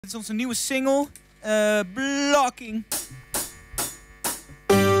Dit is onze nieuwe single, Blocking.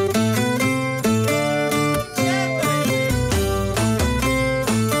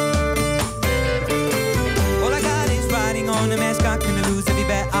 All I got is riding on the mask, I couldn't lose every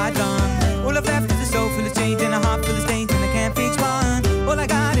bet I done. All I've left is a soul full of change and a heart full of stains, and I can't fix one. All I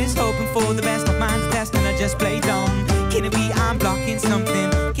got is hoping for the best, not mind the test, and I just play dumb. Can it be I'm blocking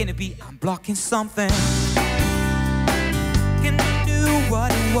something? Can it be I'm blocking something? Can I do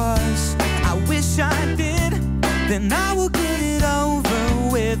what it was? I wish I did. Then I will get it over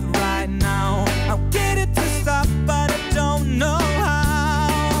with right now. I'll get it to stop, but I don't know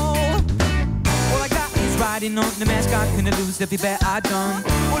how. All I got is riding on the mask, I couldn't lose every bet I done.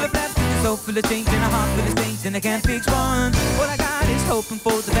 All I've left is a soul full of change and a heart full of stains, and I can't fix one. All I got is hoping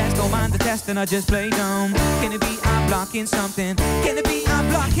for the best, don't mind the test, and I just play dumb. Can it be I'm blocking something? Can it be I'm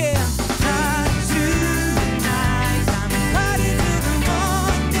blocking? Not tonight, I'm riding to the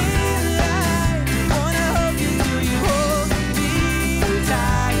morning light. Wanna hold you till you hold me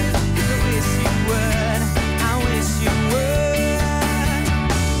tight. 'Cause I wish you would, I wish you would.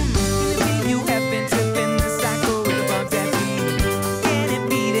 You have been tripping the cycle with the bugs that feed. Can it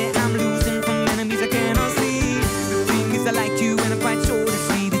be that I'm losing from enemies I cannot see? The thing is I like you and I'm quite sure to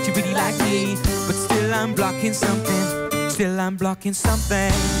see that you really like me. But still I'm blocking something, still I'm blocking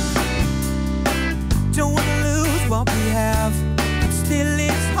something. Don't wanna lose what we have, but still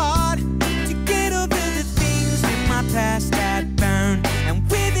it's hard to get over the things in my past that burn. And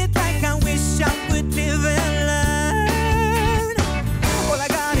with it like I wish I would live and learn. All I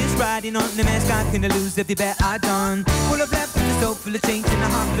got is riding on the mask, I couldn't lose every bet I done. All I've left is a soul full of change and a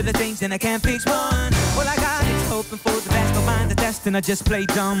heart full of things, and I can't fix one. All I got is hoping for the best, don't mind the test, and I just play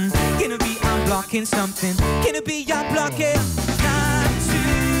dumb. Can it be I'm blocking something? Can it be I'm blocking? Not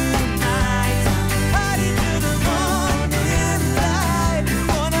tonight, riding to the morning light.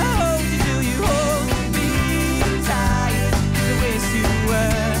 Wanna hold you till you hold me tight. I wish you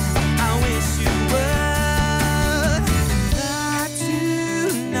were, I wish you were. Not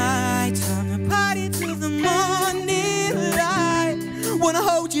tonight, I'm a party till the morning light. Wanna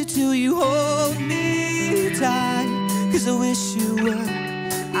hold you till you hold me tight. 'Cause I wish you were,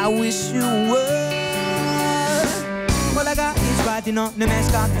 I wish you were. All I got is riding on the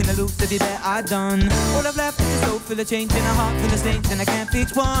mask, I couldn't lose every bet I done. All I've left is a soul full of change and a heart full of stains, and I can't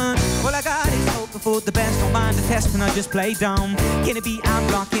fix one. All I got is hoping for the best, don't mind the test, and I just play dumb. Can it be I'm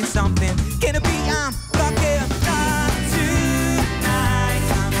blocking something? Can it be I'm blocking? Not tonight,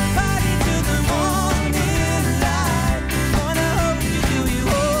 I'm riding to the morning light. Wanna hold you till you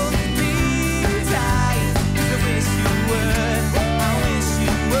hold me tight. 'Cause I wish you would, I wish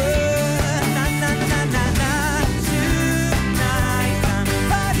you would. Na na na na na. Tonight, I'm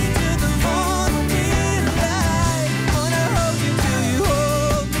riding to the morning light. Wanna hold you till you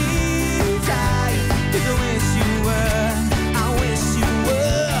hold me tight. 'Cause I wish you were, I wish you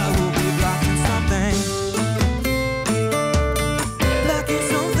were. We'll be blocking something, blocking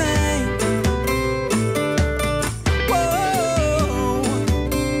something. Whoa,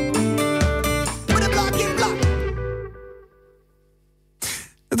 with a blocking block.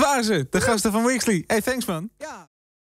 Het waren ze, de gasten van Wixley. Hey, thanks man. Ja.